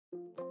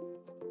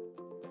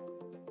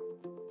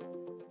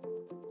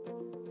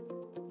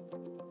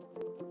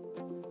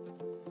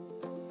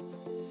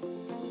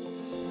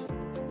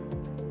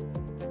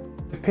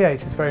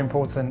pH is very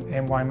important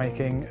in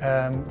winemaking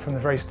from the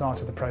very start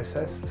of the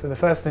process. So the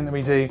first thing that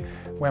we do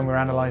when we're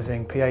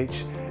analysing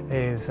pH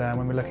is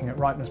when we're looking at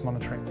ripeness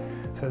monitoring.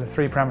 So the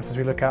three parameters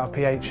we look at are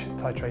pH,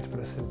 titratable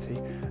acidity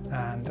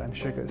and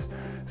sugars.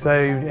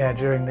 So yeah,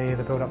 during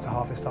the build up to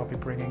harvest I'll be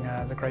bringing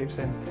the grapes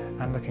in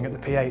and looking at the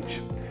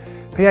pH.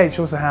 pH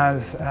also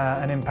has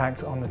an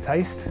impact on the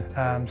taste,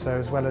 so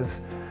as well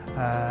as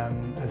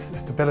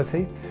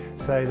stability.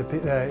 So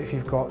if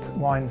you've got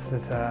wines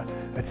that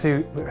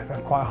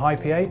have quite a high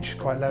pH,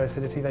 quite low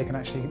acidity, they can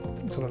actually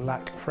sort of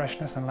lack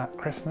freshness and lack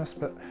crispness,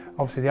 but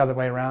obviously the other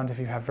way around, if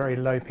you have very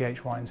low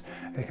pH wines,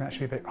 they can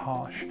actually be a bit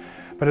harsh.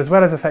 But as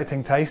well as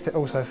affecting taste, it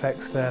also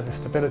affects the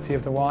stability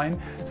of the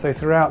wine. So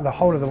throughout the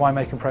whole of the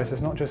winemaking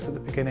process, not just at the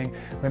beginning,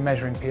 we're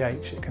measuring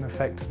pH. It can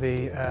affect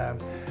the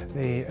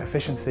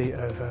efficiency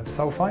of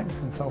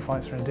sulfites, and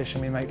sulfites are an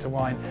addition we make to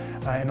wine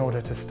in order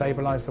to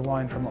stabilise the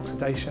wine from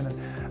oxidation.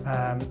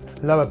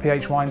 Lower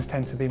pH wines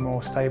tend to be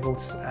more stable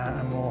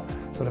and more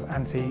sort of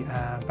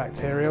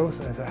antibacterial,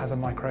 as it has a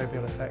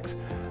microbial effect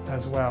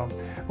as well.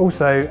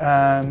 Also,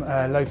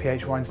 low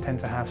pH wines tend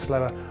to have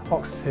slower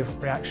oxidative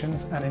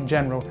reactions and in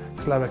general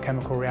slower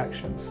chemical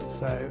reactions.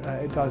 So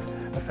it does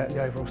affect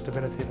the overall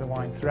stability of the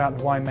wine throughout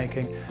the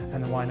winemaking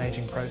and the wine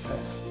aging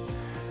process.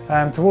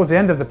 Towards the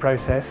end of the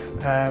process,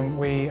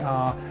 we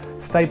are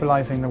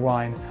stabilising the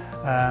wine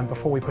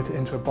before we put it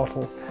into a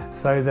bottle,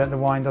 so that the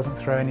wine doesn't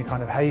throw any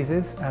kind of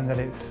hazes and that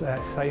it's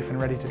safe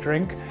and ready to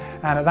drink.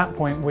 And at that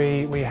point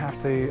we have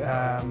to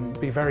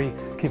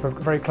keep a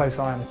very close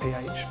eye on the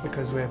pH,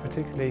 because we're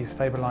particularly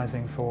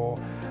stabilising for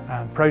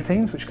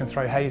proteins, which can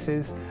throw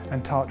hazes,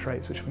 and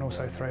tartrates, which can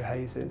also throw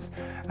hazes.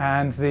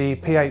 And the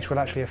pH will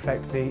actually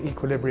affect the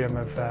equilibrium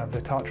of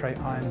the tartrate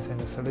ions in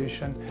the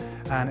solution,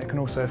 and it can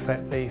also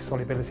affect the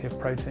solubility of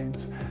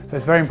proteins. So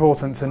it's very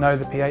important to know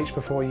the pH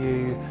before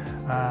you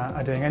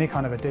are doing any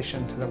kind of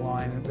addition to the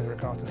wine with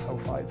regard to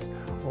sulfites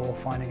or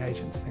fining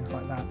agents, things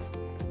like that.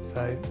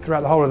 So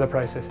throughout the whole of the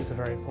process, it's a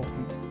very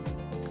important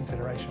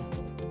consideration.